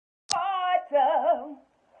water.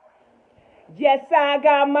 Yes, I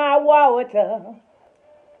got my water.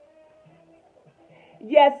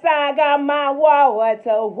 Yes, I got my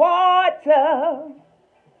water. Water.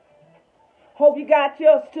 Hope you got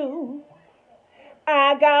yours too.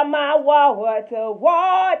 I got my water.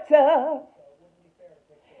 Water.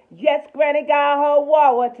 Yes, Granny got her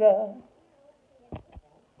water.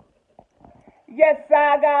 Yes,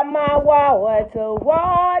 I got my water.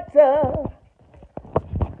 Water.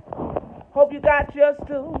 Hope you got yours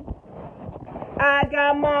too. I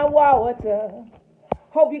got my water.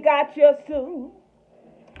 Hope you got yours too.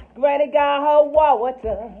 Granny got her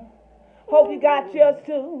water. Hope you got yours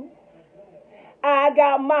too. I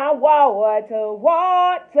got my water.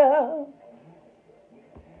 Water.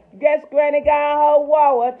 Guess Granny got her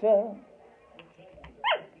water.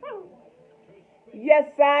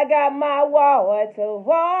 Yes, I got my water.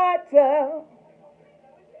 Water.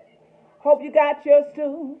 Hope you got yours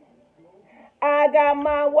too. I got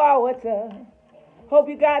my water. Hope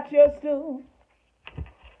you got yours too.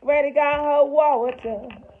 Granny got her water.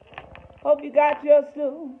 Hope you got yours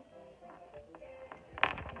too.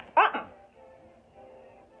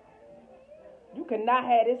 You cannot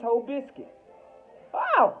have this whole biscuit.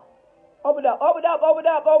 Wow. Open up, open up, open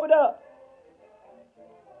up, open up.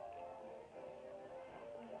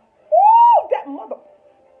 Woo, that mother.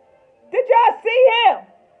 Did y'all see him?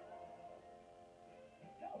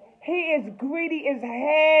 He is greedy as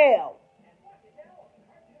hell.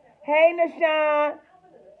 Hey, Nashawn.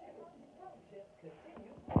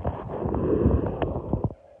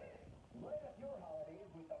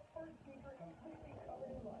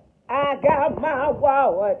 I got my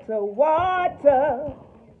water, water.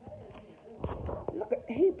 Look,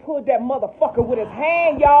 he pulled that motherfucker with his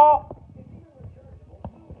hand, y'all.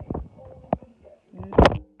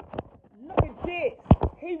 Look at this.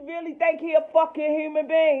 He really think he a fucking human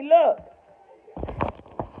being. Look.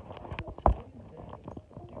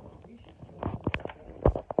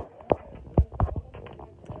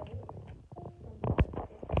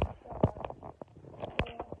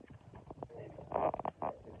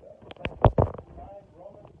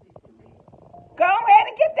 Go ahead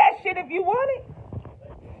and get that shit if you want it.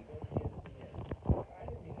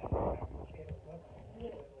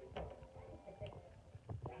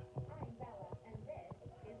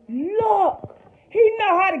 Look, he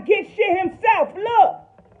know how to get shit himself. Look.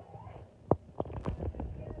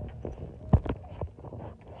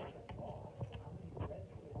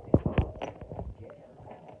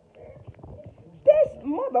 This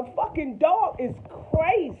motherfucking dog is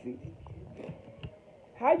crazy.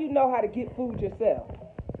 How you know how to get food yourself?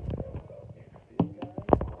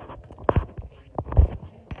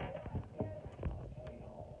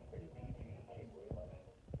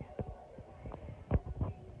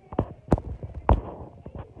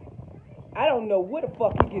 I don't know where the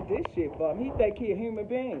fuck he get this shit from. He think he a human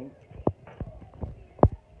being.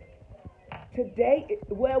 Today,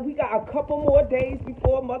 well, we got a couple more days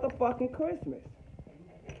before motherfucking Christmas.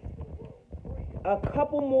 A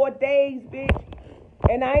couple more days, bitch.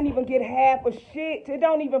 And I ain't even get half a shit. It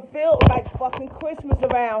don't even feel like fucking Christmas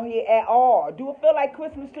around here at all. Do it feel like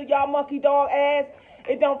Christmas to y'all monkey dog ass?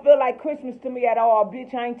 It don't feel like Christmas to me at all,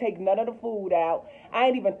 bitch. I ain't taking none of the food out. I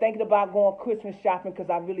ain't even thinking about going Christmas shopping because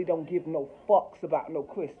I really don't give no fucks about no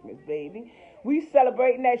Christmas, baby. We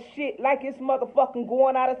celebrating that shit like it's motherfucking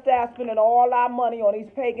going out of style, spending all our money on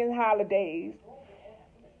these pagan holidays.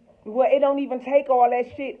 Well, it don't even take all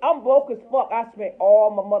that shit. I'm broke as fuck. I spent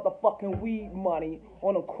all my motherfucking weed money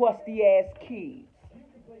on them crusty ass kids.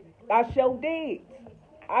 I sure did.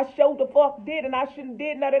 I sure the fuck did, and I shouldn't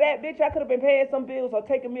did none of that, bitch. I could have been paying some bills or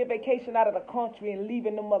taking me a vacation out of the country and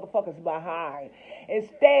leaving them motherfuckers behind.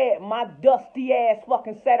 Instead, my dusty ass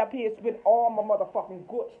fucking sat up here and spent all my motherfucking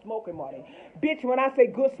good smoking money. Bitch, when I say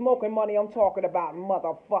good smoking money, I'm talking about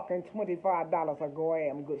motherfucking $25 a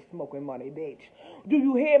gram good smoking money, bitch. Do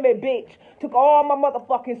you hear me, bitch? Took all my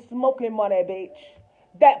motherfucking smoking money, bitch.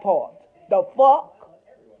 That part. The fuck?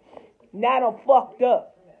 Now I'm fucked up.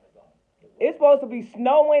 It's supposed to be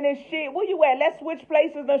snowing and shit. Where you at? Let's switch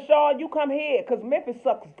places and Sean, you come here. Because Memphis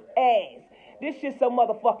sucks ass. This shit so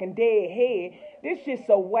motherfucking dead head. This shit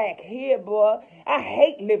so whack here, boy. I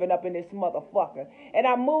hate living up in this motherfucker. And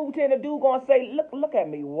I moved here and the dude gonna say, look at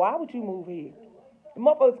me. Why would you move here? The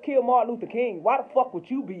motherfuckers killed Martin Luther King. Why the fuck would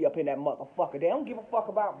you be up in that motherfucker? They don't give a fuck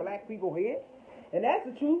about black people here. And that's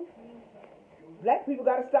the truth. Black people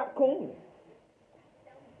gotta stop cooning.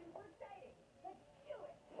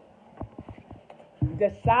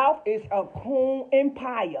 The South is a coon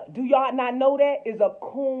empire. Do y'all not know that? It's a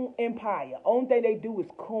coon empire. Only thing they do is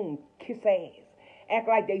coon, kiss ass. Act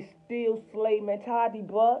like they still slave mentality,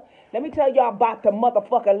 bruh. Let me tell y'all about the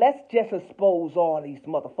motherfucker. Let's just expose all these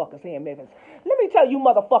motherfuckers here in Memphis. Let me tell you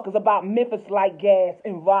motherfuckers about Memphis like gas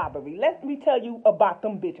and robbery. Let me tell you about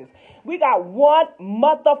them bitches. We got one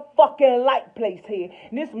motherfucking light place here.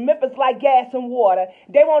 And this Memphis like gas and water.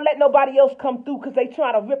 They won't let nobody else come through because they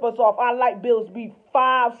trying to rip us off. Our light bills be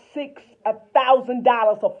 $500,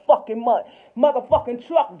 $6,000 a fucking month. Motherfucking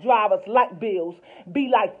truck drivers' light bills be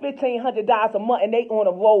like $1,500 a month, and they on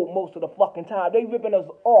the road most of the fucking time. They ripping us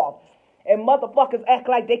off, and motherfuckers act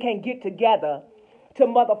like they can't get together to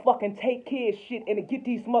motherfucking take care of shit and to get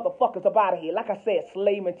these motherfuckers up out of here. Like I said,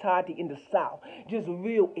 slave mentality in the South, just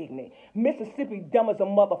real ignorant. Mississippi dumb as a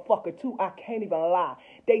motherfucker too. I can't even lie.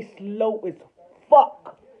 They slow as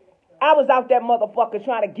fuck. I was out that motherfucker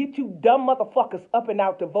trying to get you dumb motherfuckers up and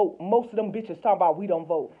out to vote. Most of them bitches talking about we don't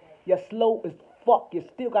vote. You're slow as fuck. You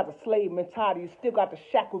still got the slave mentality. You still got the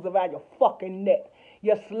shackles around your fucking neck.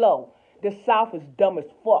 You're slow. The South is dumb as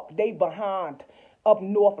fuck. They behind up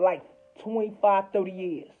north like 25, 30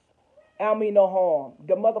 years. I don't mean no harm.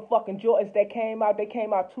 The motherfucking Jordans that came out, they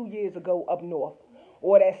came out 2 years ago up north.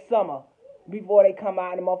 Or that summer. Before they come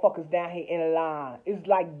out and the motherfuckers down here in line. It's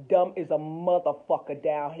like dumb as a motherfucker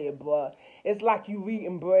down here, bruh. It's like you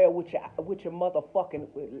reading bread with your motherfucking,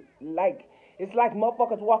 like, it's like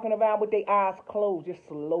motherfuckers walking around with their eyes closed, just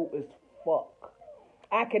slow as fuck.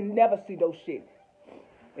 I can never see those shit.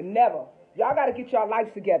 Never. Y'all gotta get y'all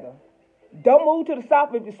lives together. Don't move to the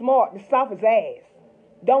South if you're smart. The South is ass.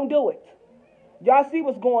 Don't do it. Y'all see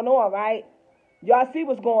what's going on, right? Y'all see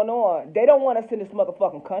what's going on. They don't want us in this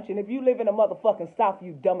motherfucking country. And if you live in the motherfucking South,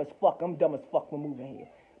 you dumb as fuck. I'm dumb as fuck for moving here.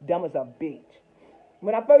 Dumb as a bitch.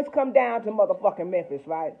 When I first come down to motherfucking Memphis,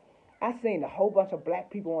 right, I seen a whole bunch of black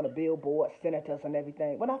people on the billboard, senators and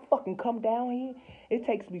everything. When I fucking come down here, it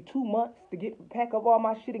takes me 2 months to pack up all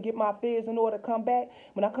my shit and get my affairs in order to come back.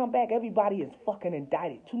 When I come back, everybody is fucking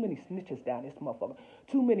indicted. Too many snitches down this motherfucker.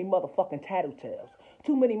 Too many motherfucking tattletales.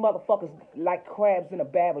 Too many motherfuckers like crabs in a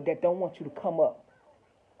barrel that don't want you to come up.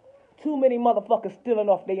 Too many motherfuckers stealing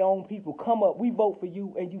off their own people. Come up, we vote for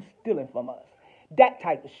you, and you stealing from us. That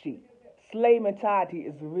type of shit. Slave mentality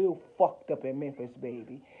is real fucked up in Memphis,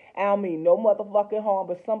 baby. I don't mean no motherfucking harm,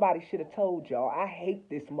 but somebody should have told y'all. I hate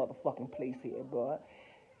this motherfucking place here, bro.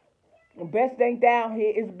 The best thing down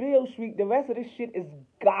here is Beale Street. The rest of this shit is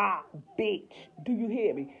garbage. Do you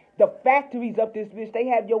hear me? The factories up this bitch, they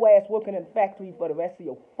have your ass working in the factory for the rest of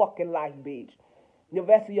your fucking life, bitch. The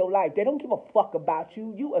rest of your life. They don't give a fuck about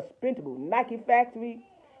you. You a spendable. Nike factory,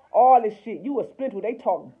 all this shit. You a spendable. They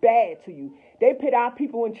talk bad to you. They put our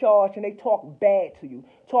people in charge and they talk bad to you.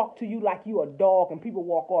 Talk to you like you a dog and people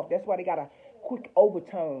walk off. That's why they got a quick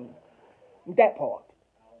overturn. That part.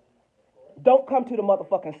 Don't come to the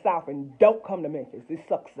motherfucking South and don't come to Memphis. It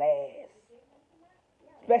sucks ass.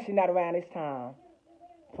 Especially not around this time.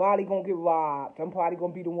 Probably gonna get robbed. I'm probably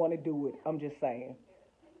gonna be the one to do it. I'm just saying.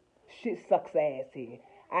 Shit sucks ass here.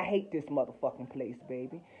 I hate this motherfucking place,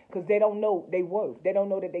 baby. Because they don't know they worth. They don't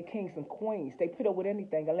know that they kings and queens. They put up with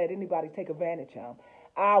anything and let anybody take advantage of them.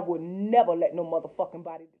 I would never let no motherfucking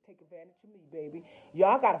body take advantage of me, baby.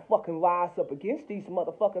 Y'all gotta fucking rise up against these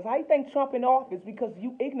motherfuckers. How you think Trump in office? Because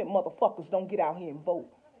you ignorant motherfuckers don't get out here and vote.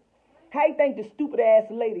 How you think the stupid ass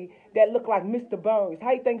lady that looked like Mr. Burns,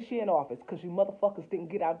 how you think she in office? Because you motherfuckers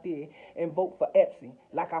didn't get out there and vote for Epstein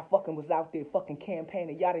like I fucking was out there fucking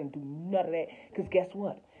campaigning. Y'all didn't do none of that. Because guess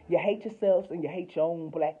what? You hate yourselves and you hate your own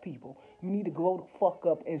black people. You need to grow the fuck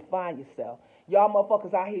up and find yourself. Y'all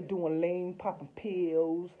motherfuckers out here doing lean, popping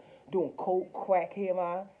pills, doing coke, crack,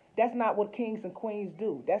 heroin. That's not what kings and queens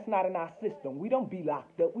do. That's not in our system. We don't be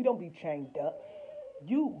locked up. We don't be chained up.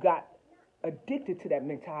 You got addicted to that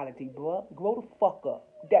mentality, bro. Grow the fuck up.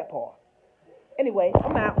 That part. Anyway,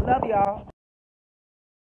 I'm out. Love y'all.